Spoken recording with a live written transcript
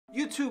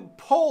YouTube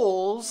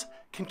polls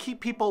can keep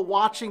people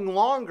watching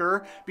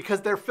longer because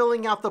they're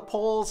filling out the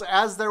polls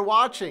as they're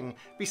watching.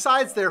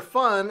 Besides, they're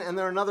fun and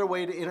they're another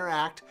way to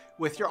interact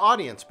with your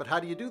audience. But how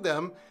do you do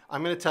them?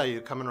 I'm going to tell you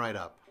coming right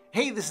up.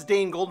 Hey, this is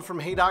Dane Golden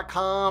from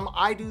Hey.com.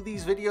 I do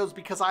these videos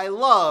because I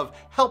love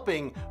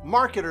helping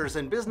marketers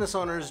and business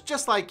owners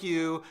just like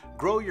you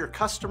grow your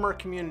customer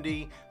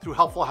community through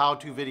helpful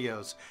how-to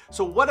videos.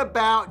 So what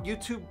about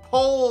YouTube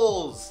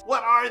polls?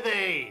 What are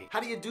they? How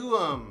do you do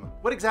them?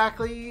 What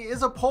exactly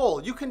is a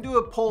poll? You can do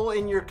a poll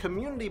in your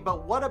community,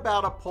 but what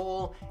about a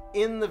poll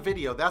in the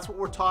video? That's what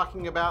we're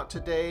talking about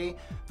today.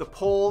 The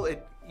poll,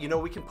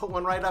 we can put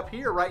one right up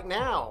here right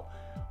now.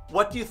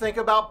 What do you think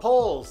about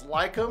polls?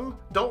 Like them?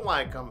 Don't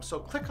like them? So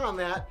click on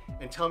that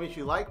and tell me if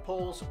you like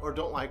polls or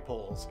don't like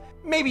polls.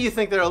 Maybe you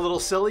think they're a little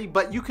silly,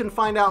 but you can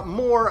find out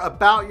more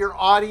about your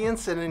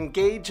audience and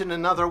engage in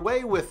another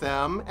way with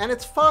them, and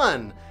it's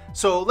fun.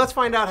 So let's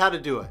find out how to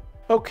do it.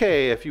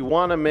 Okay, if you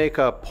want to make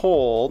a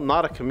poll,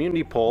 not a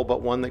community poll,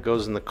 but one that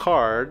goes in the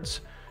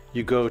cards,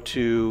 you go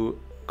to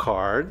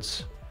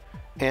Cards,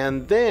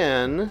 and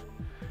then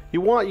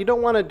you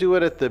don't want to do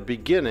it at the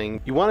beginning.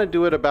 You want to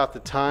do it about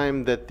the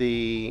time that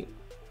the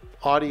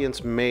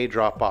audience may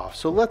drop off.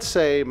 So let's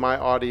say my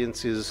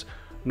audience is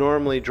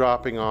normally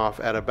dropping off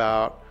at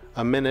about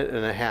 1.5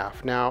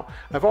 minutes. Now,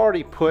 I've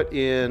already put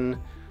in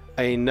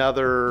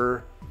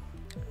another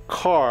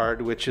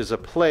card, which is a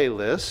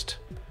playlist,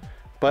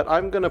 but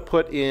I'm going to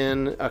put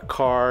in a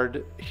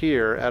card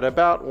here at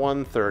about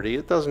 1:30.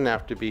 It doesn't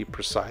have to be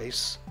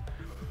precise.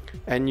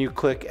 And you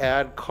click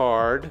Add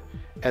Card,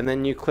 and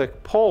then you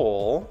click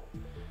Poll,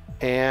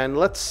 and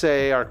let's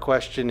say our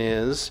question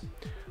is,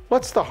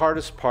 what's the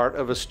hardest part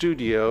of a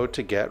studio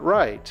to get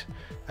right?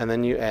 And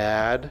then you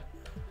add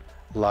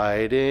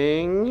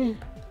lighting,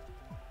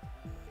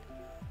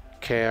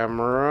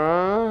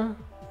 camera,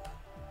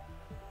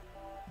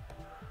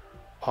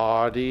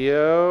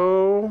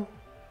 audio,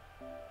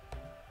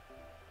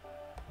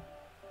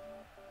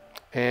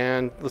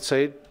 and let's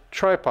say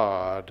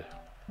tripod.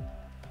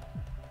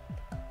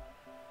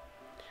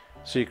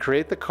 So you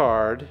create the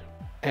card,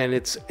 and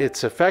it's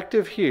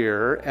effective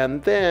here,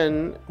 and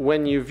then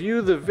when you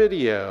view the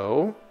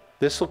video,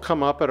 this will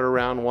come up at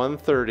around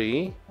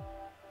 1:30.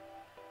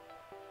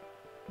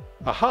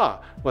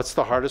 Aha! What's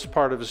the hardest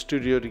part of a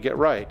studio to get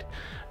right?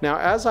 Now,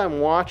 as I'm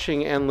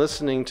watching and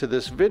listening to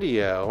this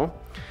video,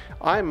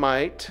 I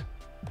might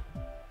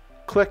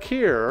click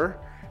here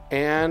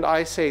and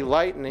I say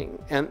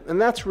lighting, and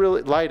that's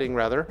really lighting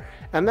rather,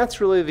 and that's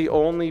really the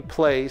only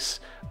place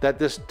that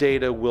this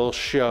data will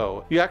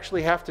show. You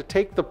actually have to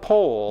take the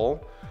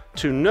poll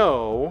to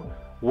know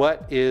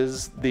what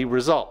is the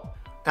result.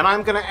 And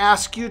I'm going to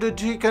ask you to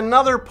take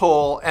another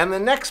poll, and the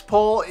next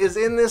poll is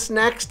in this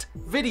next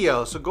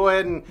video. So go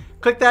ahead and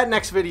click that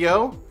next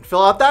video and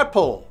fill out that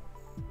poll.